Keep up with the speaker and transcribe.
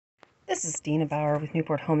This is Dina Bauer with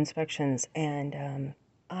Newport Home Inspections, and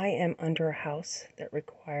I am under a house that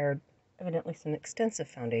required evidently some extensive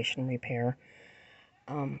foundation repair.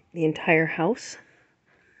 The entire house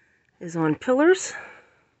is on pillars.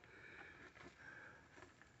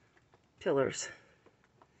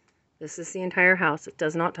 This is the entire house. It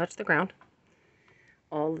does not touch the ground.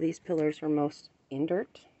 All of these pillars are most in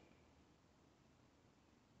dirt.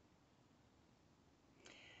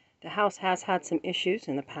 The house has had some issues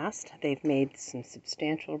in the past. They've made some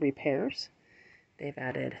substantial repairs. They've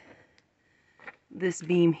added this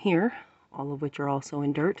beam here, all of which are also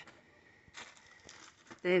in dirt.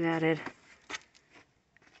 They've added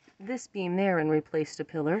this beam there and replaced a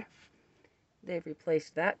pillar. They've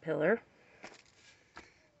replaced that pillar.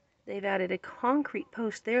 They've added a concrete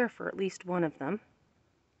post there for at least one of them.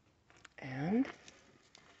 And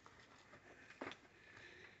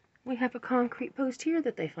we have a concrete post here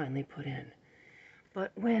that they finally put in.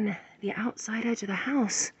 But when the outside edge of the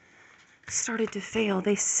house started to fail,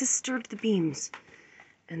 they sistered the beams.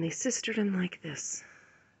 And they sistered them like this.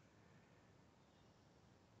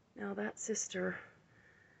 Now that sister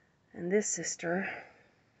and this sister,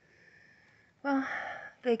 well,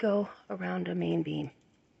 they go around a main beam.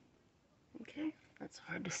 Okay, that's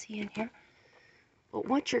hard to see in here. But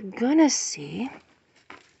what you're gonna see,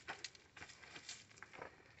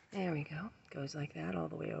 there we go, goes like that all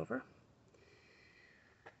the way over.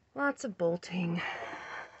 Lots of bolting.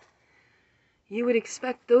 You would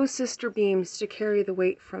expect those sister beams to carry the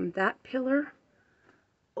weight from that pillar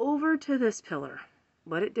over to this pillar,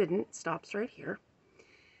 but it didn't. It stops right here.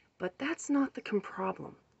 But that's not the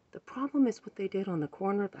problem. The problem is what they did on the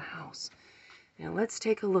corner of the house. Now let's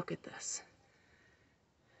take a look at this.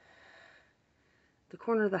 The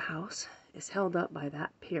corner of the house is held up by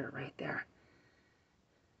that pier right there.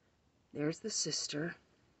 There's the sister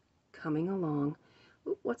coming along.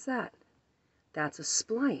 Ooh, what's that? That's a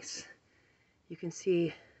splice. You can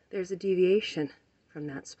see there's a deviation from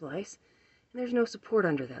that splice, and there's no support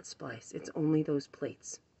under that splice. It's only those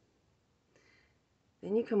plates.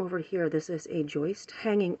 Then you come over here. This is a joist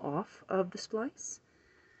hanging off of the splice.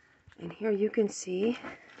 And here you can see,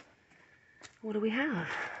 what do we have?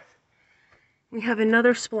 We have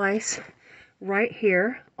another splice right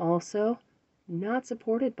here, also not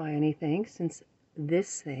supported by anything, since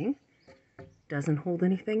this thing doesn't hold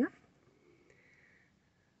anything up.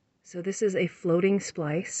 So this is a floating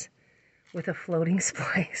splice with a floating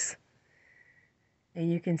splice. And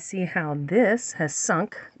you can see how this has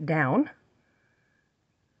sunk down.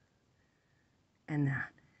 And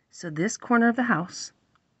that. So this corner of the house,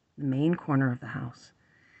 the main corner of the house,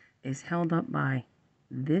 is held up by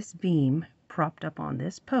this beam propped up on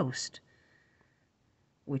this post,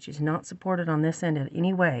 which is not supported on this end in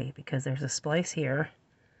any way because there's a splice here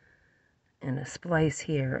and a splice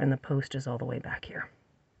here, and the post is all the way back here.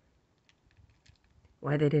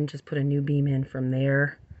 Why they didn't just put a new beam in from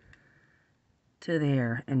there to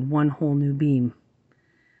there and one whole new beam.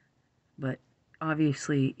 But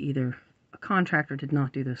obviously either a contractor did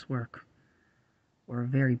not do this work or a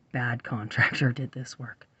very bad contractor did this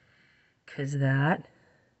work, because that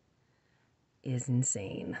is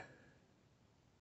insane.